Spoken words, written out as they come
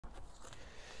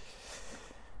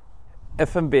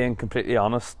If I'm being completely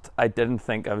honest, I didn't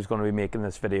think I was going to be making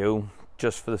this video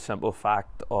just for the simple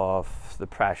fact of the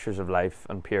pressures of life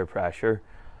and peer pressure.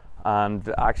 And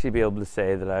to actually be able to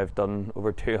say that I've done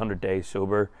over 200 days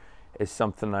sober is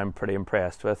something I'm pretty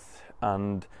impressed with.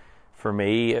 And for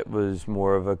me, it was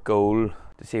more of a goal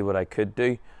to see what I could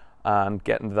do. And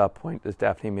getting to that point has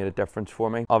definitely made a difference for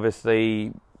me.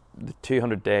 Obviously, the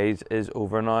 200 days is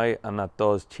over now, and that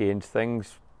does change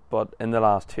things. But in the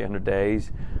last 200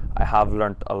 days, I have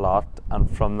learnt a lot,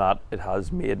 and from that, it has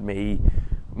made me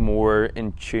more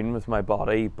in tune with my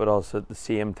body, but also at the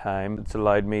same time, it's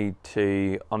allowed me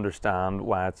to understand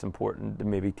why it's important to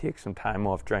maybe take some time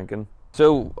off drinking.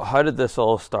 So how did this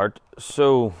all start?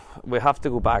 So we have to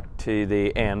go back to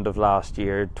the end of last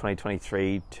year,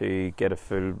 2023, to get a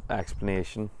full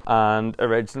explanation. And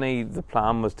originally the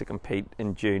plan was to compete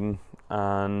in June,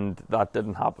 and that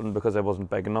didn't happen because I wasn't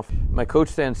big enough. My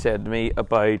coach then said to me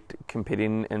about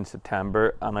competing in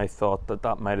September, and I thought that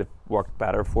that might have worked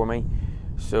better for me.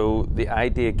 So the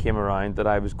idea came around that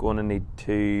I was going to need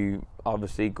to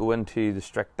obviously go into the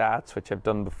strict diets, which I've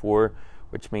done before,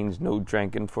 which means no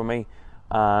drinking for me.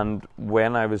 And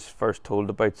when I was first told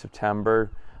about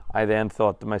September, I then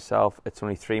thought to myself, it's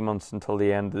only 3 months until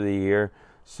the end of the year,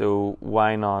 so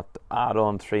why not add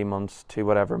on 3 months to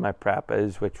whatever my prep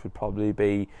is, which would probably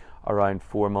be around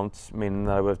 4 months, meaning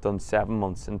that I would have done 7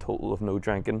 months in total of no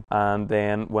drinking. And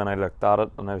then when I looked at it,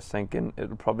 and I was thinking it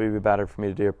would probably be better for me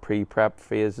to do a pre-prep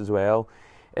phase as well,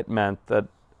 it meant that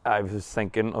I was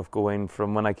thinking of going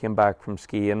from when I came back from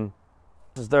skiing.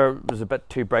 There was a bit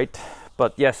too bright,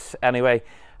 but yes, anyway,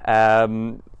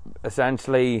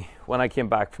 essentially when I came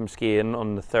back from skiing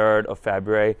on the 3rd of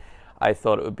February, I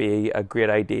thought it would be a great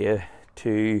idea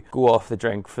to go off the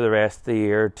drink for the rest of the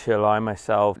year, to allow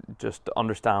myself just to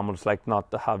understand what it's like not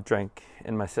to have drink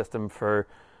in my system for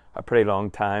a pretty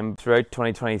long time. Throughout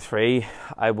 2023,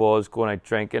 I was going out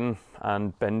drinking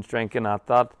and binge drinking at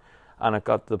that, and it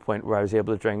got to the point where I was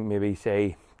able to drink maybe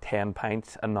say 10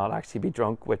 pints and not actually be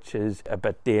drunk, which is a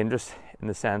bit dangerous in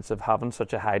the sense of having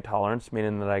such a high tolerance,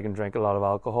 meaning that I can drink a lot of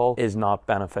alcohol, is not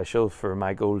beneficial for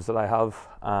my goals that I have.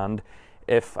 And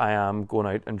if I am going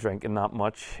out and drinking that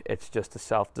much, it's just a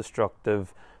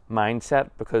self-destructive mindset,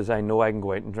 because I know I can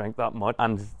go out and drink that much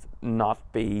and not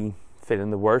be feeling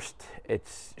the worst.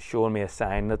 It's showing me a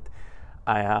sign that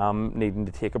I am needing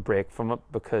to take a break from it,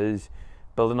 because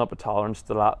building up a tolerance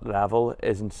to that level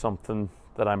isn't something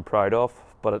that I'm proud of,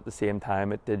 but at the same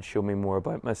time it did show me more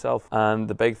about myself. And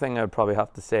the big thing I would probably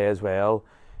have to say as well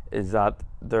is that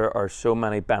there are so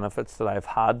many benefits that I've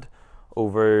had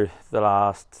over the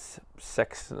last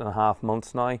 6.5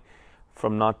 months now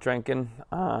from not drinking,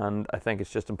 and I think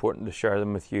it's just important to share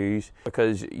them with you,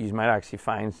 because you might actually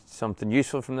find something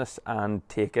useful from this and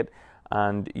take it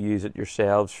and use it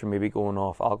yourselves for maybe going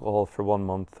off alcohol for 1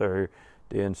 month, or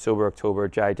doing sober October,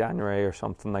 dry January, or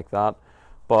something like that.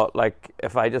 But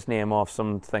if I just name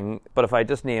some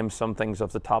things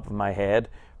off the top of my head,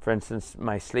 for instance,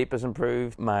 my sleep has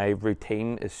improved, my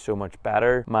routine is so much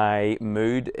better, my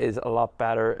mood is a lot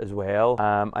better as well.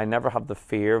 I never have the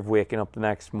fear of waking up the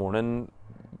next morning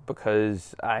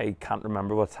because I can't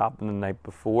remember what's happened the night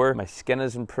before. My skin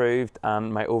has improved,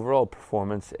 and my overall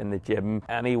performance in the gym,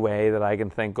 any way that I can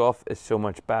think of, is so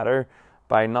much better.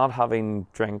 By not having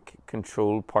drink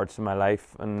control parts of my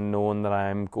life and knowing that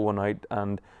I'm going out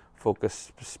and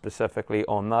focus specifically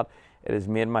on that, it has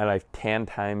made my life 10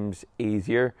 times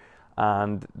easier.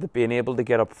 And being able to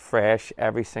get up fresh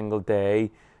every single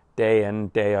day, day in,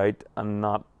 day out, and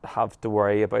not have to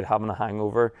worry about having a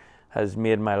hangover has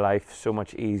made my life so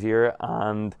much easier.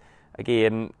 And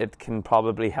again, it can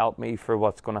probably help me for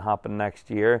what's going to happen next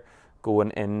year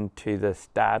going into this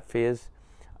diet phase.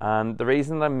 And the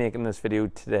reason that I'm making this video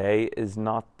today is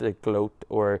not to gloat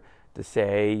or to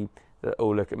say that, oh,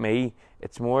 look at me.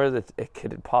 It's more that it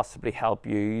could possibly help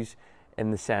you in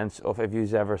the sense of, if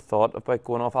you've ever thought about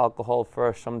going off alcohol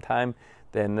for some time,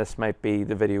 then this might be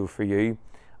the video for you.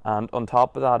 And on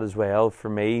top of that as well, for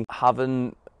me,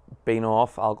 having been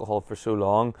off alcohol for so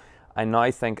long, I now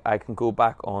think I can go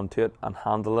back onto it and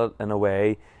handle it in a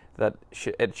way that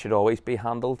it should always be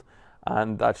handled.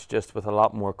 And that's just with a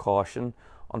lot more caution.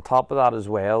 On top of that as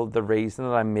well, the reason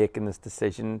that I'm making this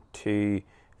decision to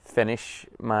finish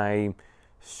my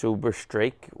sober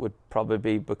streak would probably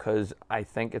be because I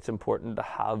think it's important to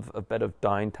have a bit of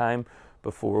downtime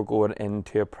before going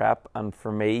into a prep. And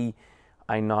for me,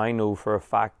 I now know for a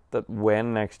fact that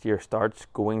when next year starts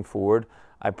going forward,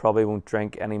 I probably won't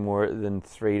drink any more than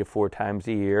 3 to 4 times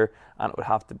a year, and it would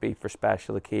have to be for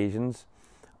special occasions.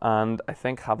 And I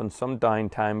think having some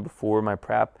downtime before my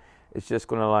prep is just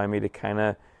going to allow me to kind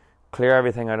of clear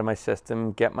everything out of my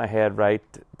system, get my head right,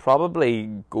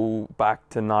 probably go back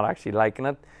to not actually liking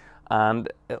it,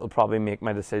 and it'll probably make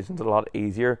my decisions a lot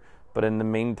easier. But in the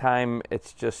meantime,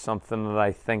 it's just something that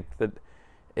I think that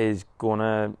is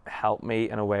gonna help me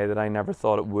in a way that I never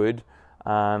thought it would.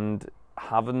 And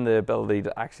having the ability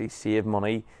to actually save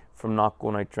money from not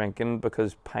going out drinking,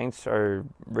 because pints are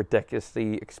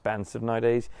ridiculously expensive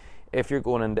nowadays. If you're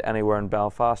going into anywhere in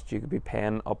Belfast, you could be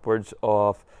paying upwards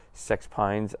of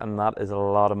 £6, and that is a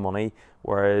lot of money.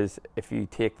 Whereas if you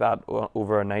take that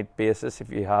over a night basis, if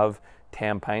you have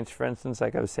 10 pints, for instance,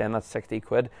 like I was saying, that's 60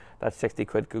 quid. That 60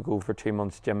 quid could go for 2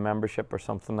 months gym membership or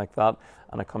something like that,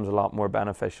 and it comes a lot more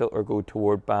beneficial, or go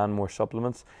toward buying more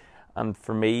supplements. And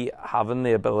for me, having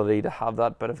the ability to have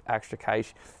that bit of extra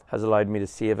cash has allowed me to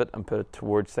save it and put it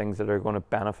towards things that are going to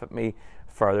benefit me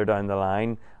further down the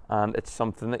line. And it's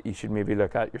something that you should maybe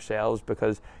look at yourselves,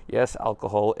 because yes,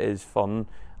 alcohol is fun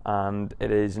and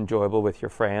it is enjoyable with your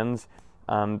friends.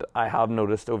 And I have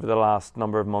noticed over the last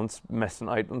number of months missing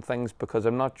out on things because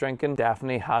I'm not drinking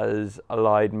definitely has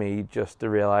allowed me just to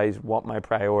realise what my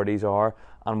priorities are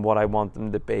and what I want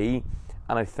them to be.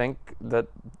 And I think that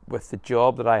with the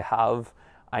job that I have,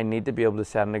 I need to be able to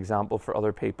set an example for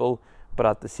other people. But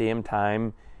at the same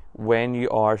time, when you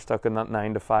are stuck in that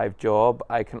 9-to-5 job,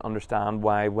 I can understand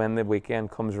why when the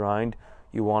weekend comes around,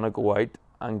 you want to go out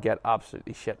and get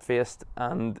absolutely shit-faced.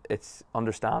 And it's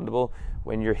understandable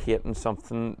when you're hating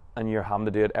something and you're having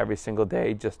to do it every single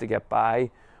day just to get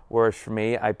by. Whereas for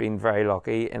me, I've been very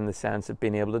lucky in the sense of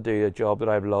being able to do a job that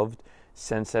I've loved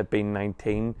since I've been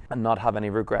 19 and not have any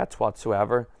regrets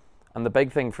whatsoever. And the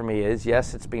big thing for me is,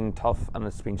 yes, it's been tough and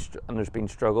there's been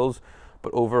struggles,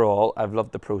 but overall I've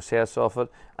loved the process of it,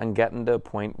 and getting to a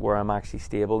point where I'm actually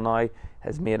stable now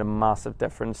has made a massive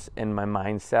difference in my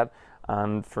mindset.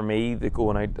 And for me, the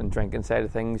going out and drinking side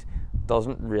of things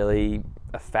doesn't really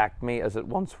affect me as it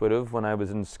once would have when I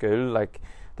was in school. Like,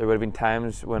 there would have been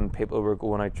times when people were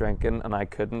going out drinking and I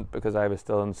couldn't because I was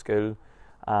still in school,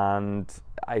 and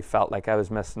I felt like I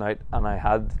was missing out, and I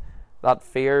had that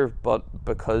fear. But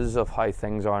because of how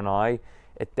things are now,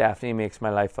 it definitely makes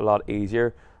my life a lot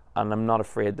easier, and I'm not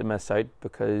afraid to miss out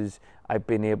because I've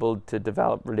been able to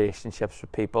develop relationships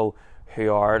with people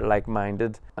who are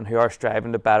like-minded and who are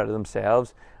striving to better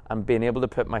themselves. And being able to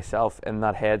put myself in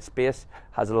that headspace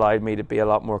has allowed me to be a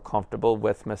lot more comfortable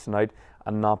with missing out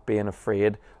and not being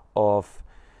afraid of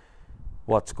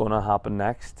what's going to happen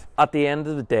next. At the end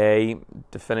of the day,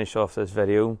 to finish off this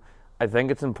video, I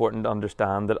think it's important to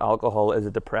understand that alcohol is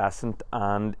a depressant,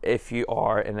 and if you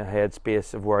are in a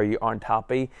headspace of where you aren't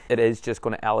happy, it is just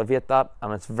going to elevate that,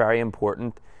 and it's very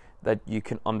important that you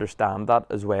can understand that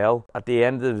as well. At the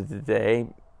end of the day,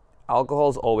 alcohol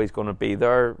is always going to be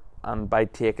there, and by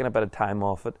taking a bit of time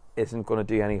off it isn't going to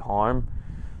do any harm.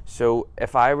 So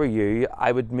if I were you,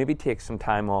 I would maybe take some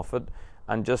time off it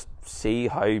and just see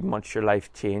how much your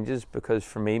life changes, because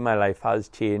for me, my life has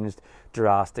changed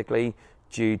drastically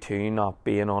due to not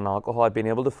being on alcohol. I've been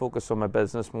able to focus on my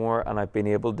business more, and I've been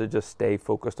able to just stay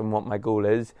focused on what my goal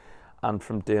is, and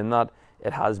from doing that,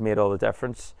 it has made all the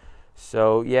difference.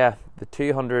 So yeah, the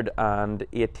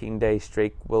 218-day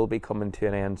streak will be coming to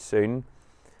an end soon.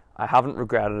 I haven't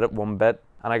regretted it one bit,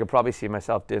 and I could probably see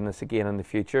myself doing this again in the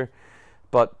future.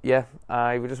 But yeah,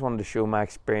 I just wanted to show my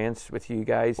experience with you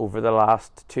guys over the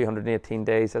last 218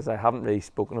 days, as I haven't really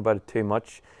spoken about it too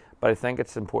much, but I think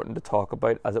it's important to talk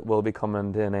about, as it will be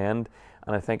coming to an end.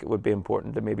 And I think it would be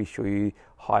important to maybe show you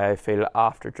how I feel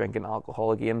after drinking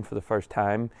alcohol again for the first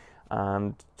time,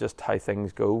 and just how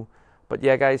things go. But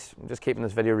yeah guys, I'm just keeping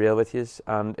this video real with you,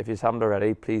 and if you haven't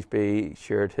already, please be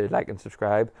sure to like and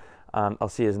subscribe, and I'll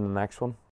see you in the next one.